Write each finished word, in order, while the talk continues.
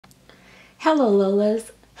Hello Lolas,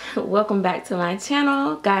 welcome back to my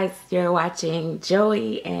channel. Guys, you're watching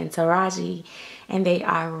Joey and Taraji and they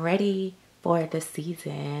are ready for the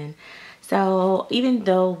season. So even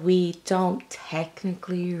though we don't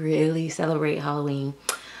technically really celebrate Halloween,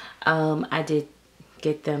 I did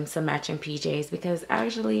get them some matching PJs because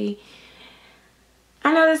actually,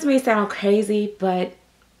 I know this may sound crazy, but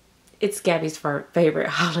it's Gabby's favorite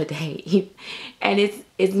holiday. And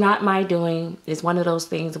it's not my doing. It's one of those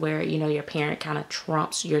things where, you know, your parent kind of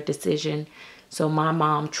trumps your decision. So my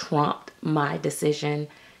mom trumped my decision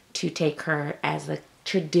to take her as a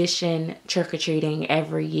tradition trick-or-treating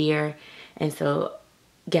every year. And so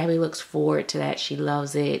Gabby looks forward to that. She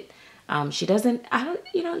loves it. She doesn't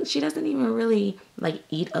even really like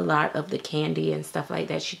eat a lot of the candy and stuff like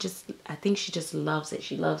that. I think she just loves it.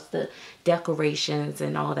 She loves the decorations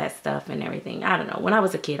and all that stuff and everything. I don't know. When I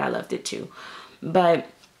was a kid, I loved it too. But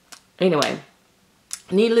anyway,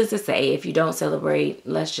 needless to say, if you don't celebrate,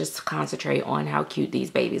 let's just concentrate on how cute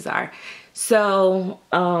these babies are. So,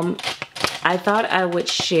 I thought I would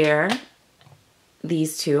share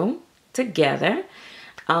these two together.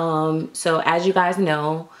 So as you guys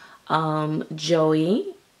know,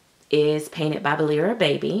 Joey is painted by Belira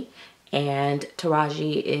Baby and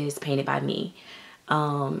Taraji is painted by me.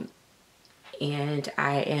 And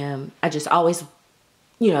I just always,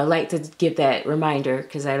 you know, like to give that reminder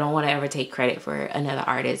because I don't want to ever take credit for another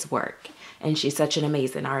artist's work. And she's such an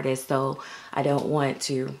amazing artist, so I don't want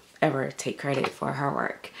to ever take credit for her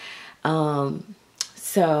work.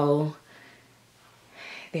 So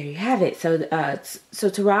there you have it. So, so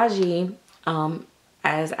Taraji,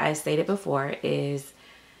 as I stated before, is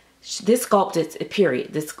this sculpt, it's a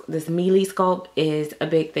period. This Mealy sculpt is a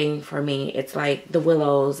big thing for me. It's like the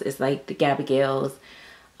Willows, it's like the Gabigales.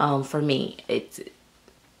 For me,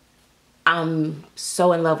 I'm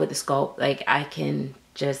so in love with the sculpt. Like I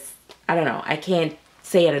don't know, I can't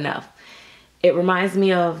say it enough. It reminds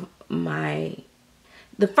me of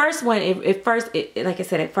the first one. Like I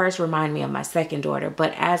said, it first reminded me of my second daughter.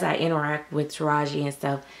 But as I interact with Taraji and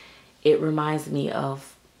stuff, it reminds me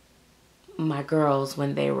of my girls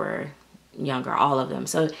when they were younger, all of them.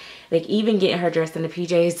 So like even getting her dressed in the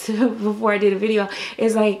PJs before I did a video,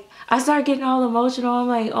 it's like I started getting all emotional. I'm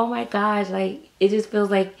like, oh my gosh, like it just feels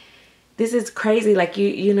like this is crazy. Like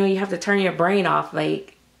you know, you have to turn your brain off.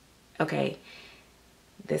 Like, okay,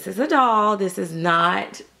 this is a doll. This is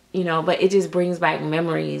not, you know, but it just brings back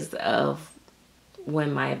memories of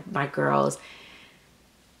when my girls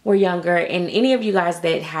were younger. And any of you guys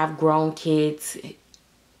that have grown kids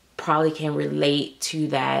probably can relate to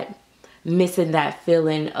that, missing that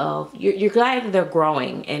feeling of you're glad that they're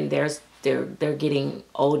growing and they're getting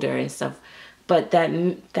older and stuff, but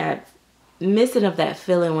that missing of that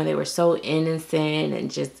feeling when they were so innocent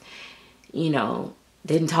and just, you know,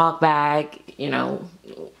 didn't talk back, you know,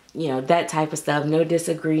 that type of stuff, no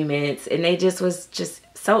disagreements, and they just was just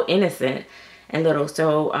so innocent and little.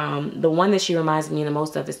 So the one that she reminds me the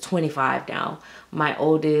most of is 25 now. My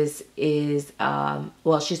oldest is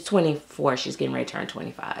well, she's 24. She's getting ready to turn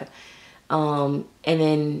 25. And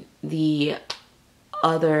then my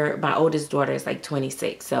oldest daughter is like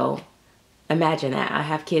 26. So imagine that. I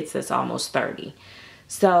have kids that's almost 30.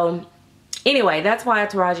 So anyway, that's why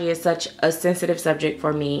Taraji is such a sensitive subject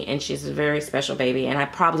for me, and she's a very special baby. And I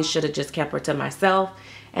probably should have just kept her to myself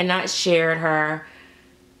and not shared her.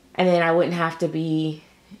 And then I wouldn't have to be,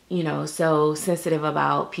 you know, so sensitive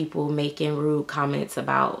about people making rude comments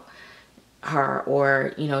about her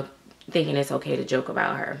or, you know, thinking it's okay to joke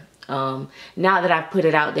about her. Now that I've put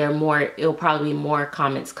it out there more, it'll probably be more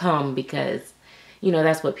comments come because, you know,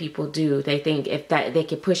 that's what people do. They think if that they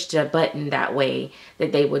could push the button that way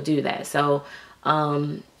that they would do that. So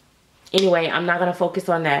anyway, I'm not going to focus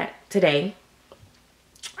on that today.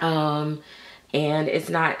 And it's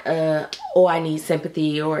not, oh, I need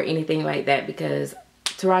sympathy or anything like that because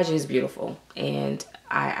Taraji is beautiful. And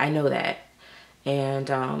I know that. And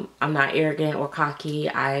I'm not arrogant or cocky.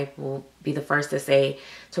 I will be the first to say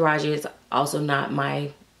Taraji is also not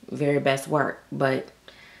my very best work. But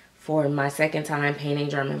for my second time painting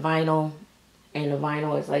German vinyl, and the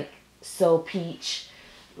vinyl is like so peach.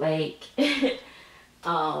 Like,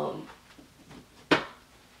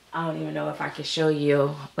 I don't even know if I can show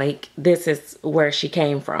you, like, this is where she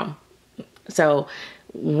came from. So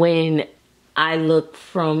when I look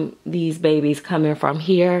from these babies coming from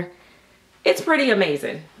here, it's pretty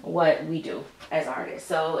amazing what we do as artists.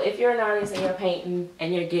 So if you're an artist and you're painting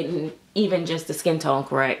and you're getting even just the skin tone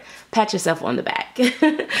correct, pat yourself on the back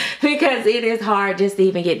because it is hard just to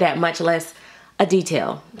even get that, much less a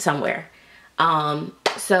detail somewhere.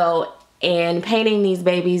 So And painting these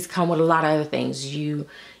babies come with a lot of other things. You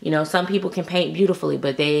know, some people can paint beautifully,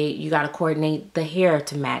 but you got to coordinate the hair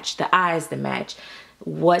to match, the eyes to match,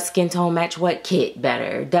 what skin tone match what kit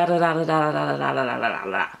better. Da da da da da da da da da da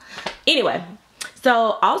da. Anyway,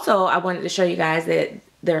 so also I wanted to show you guys that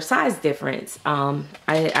their size difference. I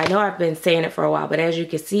know I've been saying it for a while, but as you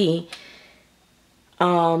can see,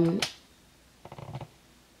 Taraji,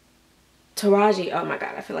 oh my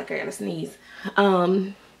god, I feel like I gotta sneeze.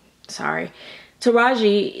 Sorry.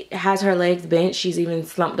 Taraji has her legs bent. She's even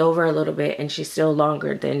slumped over a little bit, and she's still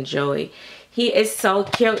longer than Joey. He is so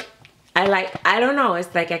cute. I don't know,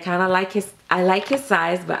 it's like I kind of like his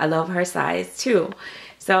size, but I love her size too.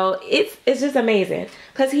 So it's just amazing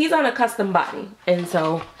because he's on a custom body. And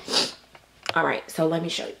so, all right, so let me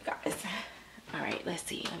show you guys. All right, let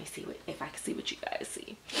me see if I can see what you guys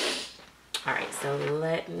see. All right, so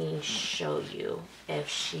let me show you. If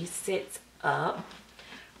she sits up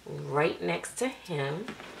right next to him,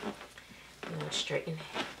 I'm gonna straighten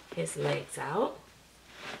his legs out.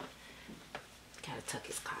 Gotta tuck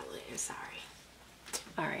his collar in, sorry.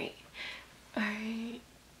 All right.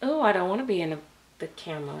 Oh, I don't want to be in the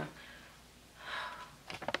camera.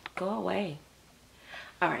 Go away.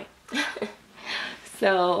 All right.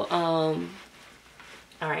 So, all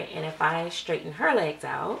right, and if I straighten her legs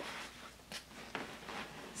out,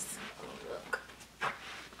 so look.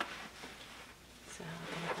 So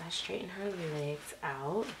if I straighten her legs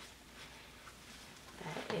out,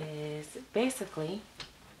 that is basically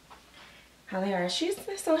how they are. She's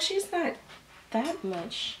not that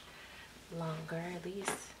much longer, at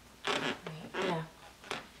least. Right, yeah.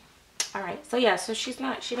 All right, so yeah, so she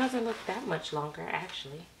doesn't look that much longer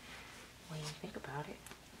actually when you think about it.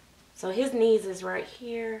 So his knees is right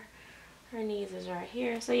here, her knees is right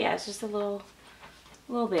here. So yeah, it's just a little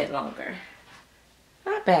bit longer.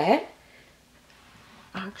 Not bad,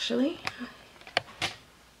 actually.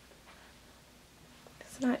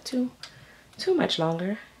 It's not too much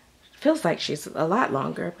longer. Feels like she's a lot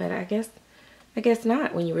longer, but I guess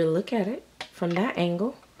not when you really look at it from that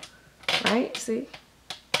angle, right? See,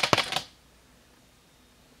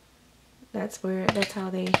 that's how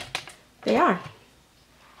they are.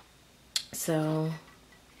 So,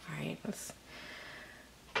 all right, let's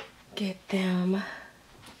get them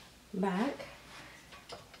back.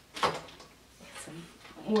 Get some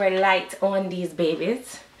more light on these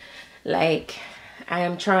babies. Like, I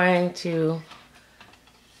am trying to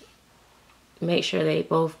make sure they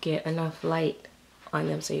both get enough light on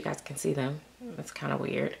them so you guys can see them. That's kind of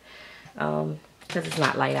weird because it's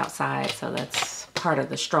not light outside, so that's part of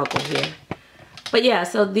the struggle here. But yeah,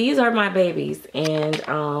 so these are my babies, and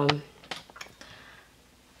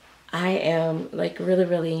I am like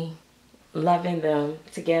really loving them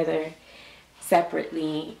together,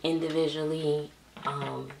 separately, individually.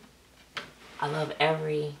 I love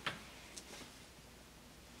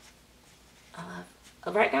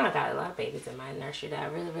right now I got a lot of babies in my nursery that I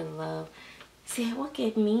really love. See, look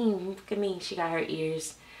at me. She got her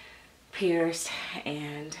ears pierced,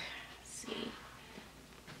 and see,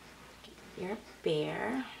 you're a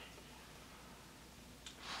bear.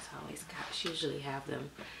 She usually have them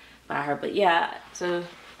by her, but yeah. So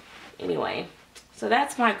anyway, so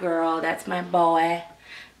that's my girl, that's my boy,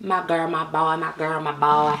 my girl, my boy, my girl, my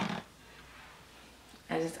boy.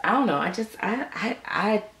 I don't know. I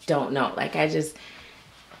don't know. Like,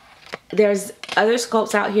 there's other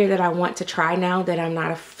sculpts out here that I want to try now that I'm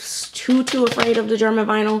not too afraid of the German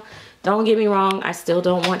vinyl. Don't get me wrong, I still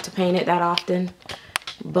don't want to paint it that often,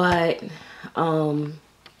 but I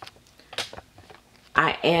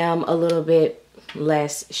am a little bit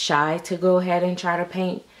less shy to go ahead and try to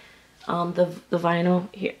paint the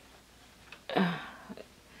vinyl here.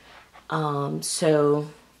 So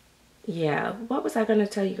yeah, what was I gonna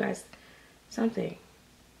tell you guys? Something.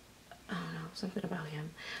 I don't know, something about him.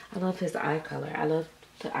 I love his eye color. I love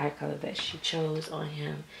the eye color that she chose on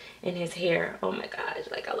him, and his hair. Oh my gosh,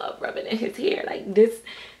 like I love rubbing in his hair. Like this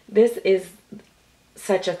is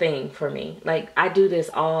such a thing for me. Like I do this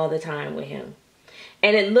all the time with him,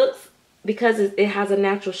 and it looks, because it has a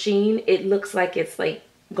natural sheen, it looks like it's like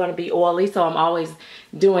gonna be oily, so I'm always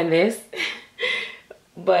doing this.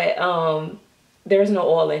 But there's no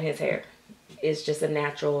oil in his hair. It's just a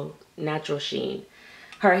natural sheen.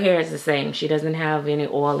 Her hair is the same. She doesn't have any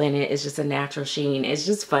oil in it. It's just a natural sheen. It's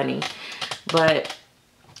just funny. But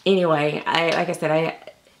anyway, like I said,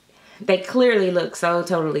 they clearly look so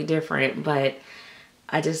totally different, but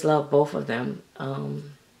I just love both of them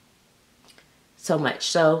so much.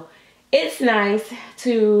 So it's nice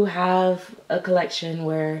to have a collection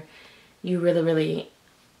where you really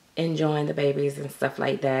enjoying the babies and stuff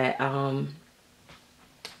like that.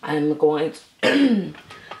 I'm going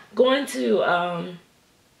going to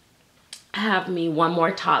have me one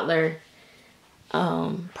more toddler,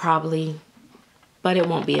 probably, but it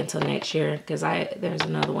won't be until next year because there's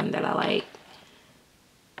another one that I like.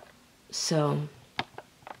 So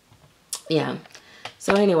yeah.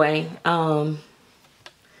 So anyway,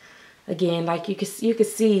 again, like you can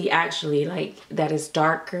see actually like that it's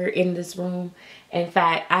darker in this room. In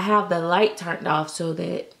fact, I have the light turned off so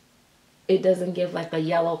that it doesn't give like a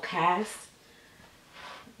yellow cast.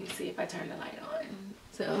 Let me see if I turn the light on.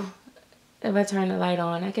 So if I turn the light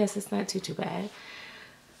on, I guess it's not too bad.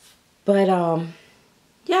 But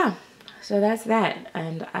yeah, so that's that,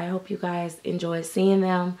 and I hope you guys enjoy seeing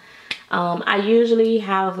them. I usually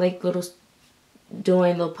have like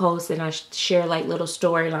doing little posts, and I share like little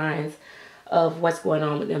storylines of what's going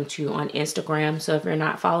on with them too on Instagram. So if you're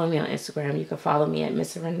not following me on Instagram, you can follow me at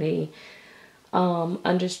MsSerenity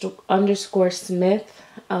 _ Smith.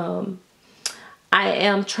 I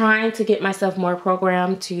am trying to get myself more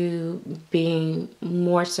programmed to being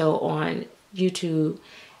more so on YouTube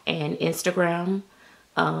and Instagram.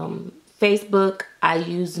 Facebook I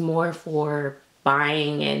use more for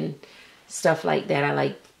buying and stuff like that.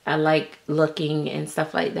 I like looking and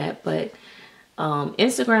stuff like that. But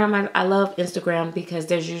Instagram, I love Instagram because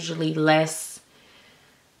there's usually less,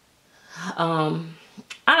 I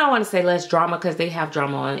don't want to say less drama because they have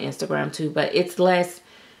drama on Instagram too, but it's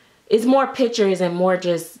more pictures and more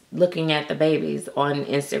just looking at the babies on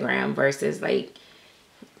Instagram versus like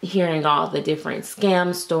hearing all the different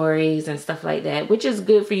scam stories and stuff like that, which is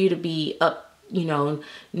good for you to be up, you know,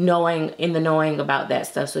 knowing about that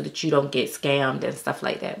stuff so that you don't get scammed and stuff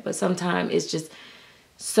like that. But sometimes it's just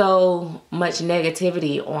so much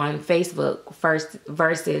negativity on Facebook first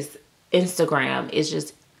versus Instagram. It's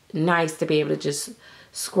just nice to be able to just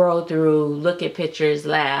scroll through, look at pictures,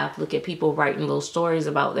 laugh, look at people writing little stories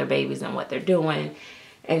about their babies and what they're doing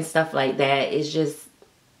and stuff like that. It's just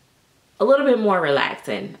a little bit more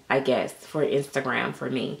relaxing, I guess, for Instagram for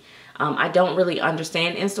me. I don't really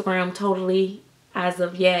understand Instagram totally as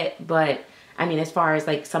of yet, but I mean, as far as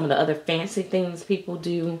like some of the other fancy things people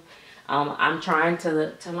do, I'm trying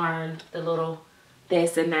to learn the little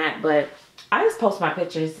this and that, but I just post my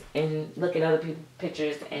pictures and look at other people's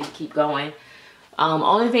pictures and keep going.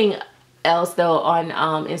 Only thing else though on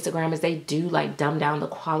Instagram is they do like dumb down the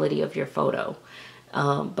quality of your photo,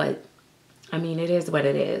 but I mean, it is what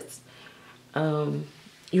it is.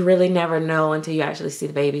 You really never know until you actually see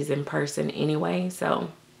the babies in person anyway, so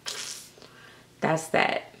that's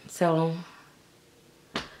that. So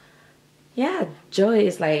yeah, Joy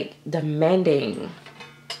is like demanding.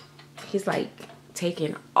 He's like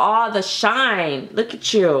taking all the shine. Look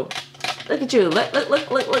at you. Look at you.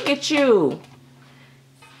 Look at you.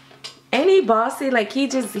 Ain't he bossy? Like he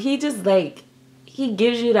just like, he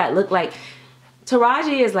gives you that look. Like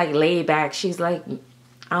Taraji is like laid back. She's like,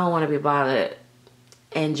 I don't want to be bothered.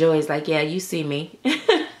 And Joy's like, yeah, you see me.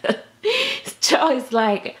 Joy's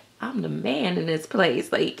like, I'm the man in this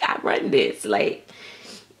place. Like, I run this. Like,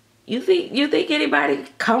 you think anybody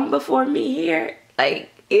come before me here?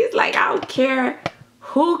 Like, he's like, I don't care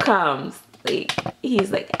who comes. Like,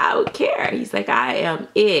 he's like, I don't care. He's like, I am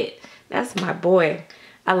it. That's my boy.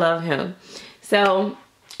 I love him. So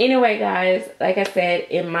anyway, guys, like I said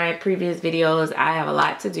in my previous videos, I have a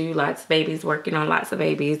lot to do, lots of babies, working on lots of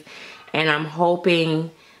babies, and I'm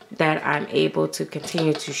hoping that I'm able to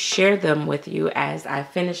continue to share them with you as I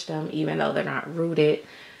finish them, even though they're not rooted.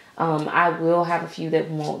 I will have a few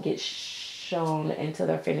that won't get shown until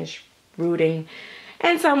they're finished rooting,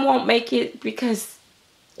 and some won't make it because,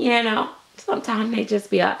 you know, sometimes they just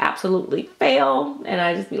be a absolutely fail, and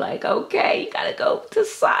I just be like, okay, you gotta go to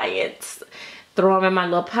science. Throw them in my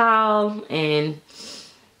little pile, and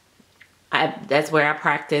that's where I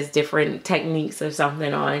practice different techniques or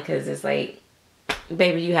something on, because it's like,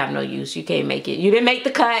 baby, you have no use. You can't make it. You didn't make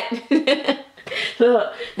the cut.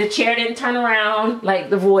 Look, the chair didn't turn around, like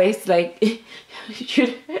the voice, like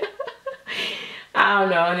I don't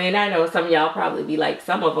know. And then I know some of y'all probably be like,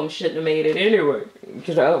 some of them shouldn't have made it anyway,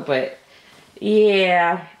 you know, but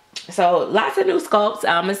yeah. So lots of new sculpts.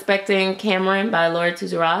 I'm expecting Cameron by Laura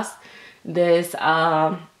Ross this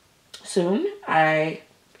soon. I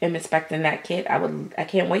am expecting that kit. I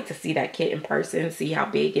can't wait to see that kit in person, see how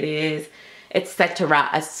big it is,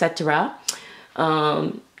 etc.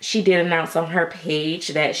 She did announce on her page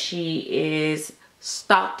that she is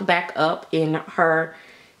stocked back up in her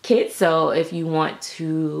kit. So if you want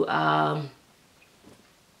to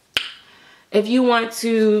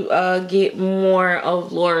get more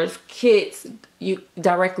of Laura's kits, you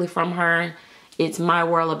directly from her, it's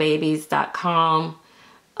myworldofbabies.com.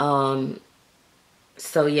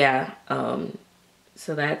 So yeah,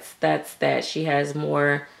 so that's that. She has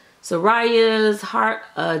more Soraya's,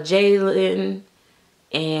 Jalen,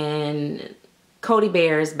 and Cody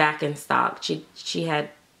Bears back in stock. She had,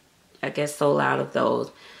 I guess, sold out of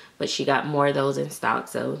those, but she got more of those in stock,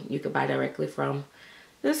 so you could buy directly from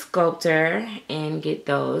the sculptor and get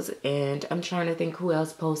those. And I'm trying to think who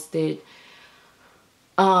else posted.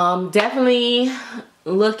 Definitely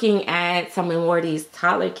looking at some more of these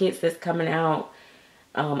toddler kits that's coming out.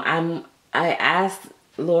 I asked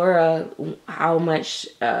Laura how much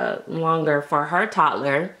longer for her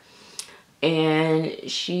toddler, and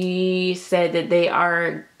she said that they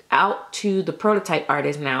are out to the prototype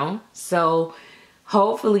artist now. So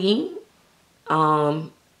hopefully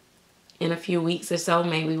in a few weeks or so,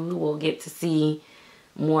 maybe we will get to see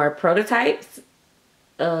more prototypes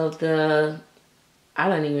of the, I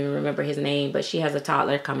don't even remember his name, but she has a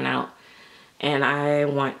toddler coming out, and I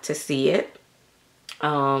want to see it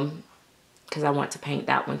because I want to paint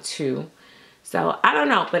that one too. So I don't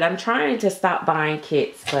know, but I'm trying to stop buying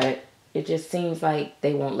kits, but it just seems like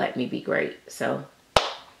they won't let me be great. So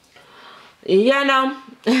you know,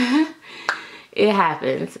 it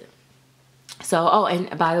happens. So, oh,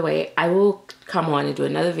 and by the way, I will come on and do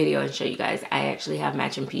another video and show you guys. I actually have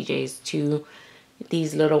matching PJs too.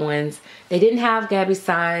 These little ones. They didn't have Gabby's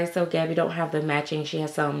size, so Gabby don't have the matching. She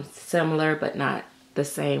has some similar, but not the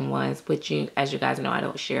same ones. Which, as you guys know, I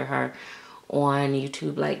don't share her on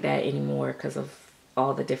YouTube like that anymore because of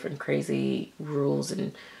all the different crazy rules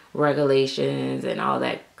and regulations and all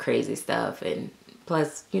that crazy stuff. And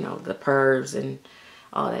plus, you know, the pervs and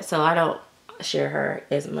all that. So I don't share her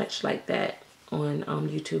as much like that on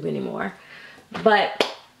YouTube anymore.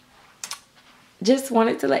 But just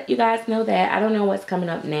wanted to let you guys know that. I don't know what's coming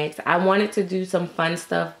up next. I wanted to do some fun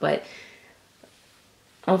stuff, but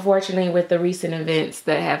unfortunately with the recent events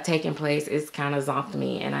that have taken place, it's kind of zonked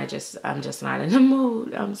me, and I'm just not in the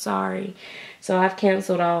mood. I'm sorry. So I've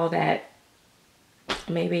canceled all that.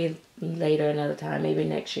 Maybe later another time, maybe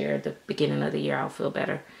next year, the beginning of the year, I'll feel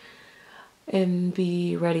better and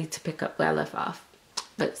be ready to pick up where I left off.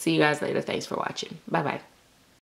 But see you guys later. Thanks for watching. Bye bye.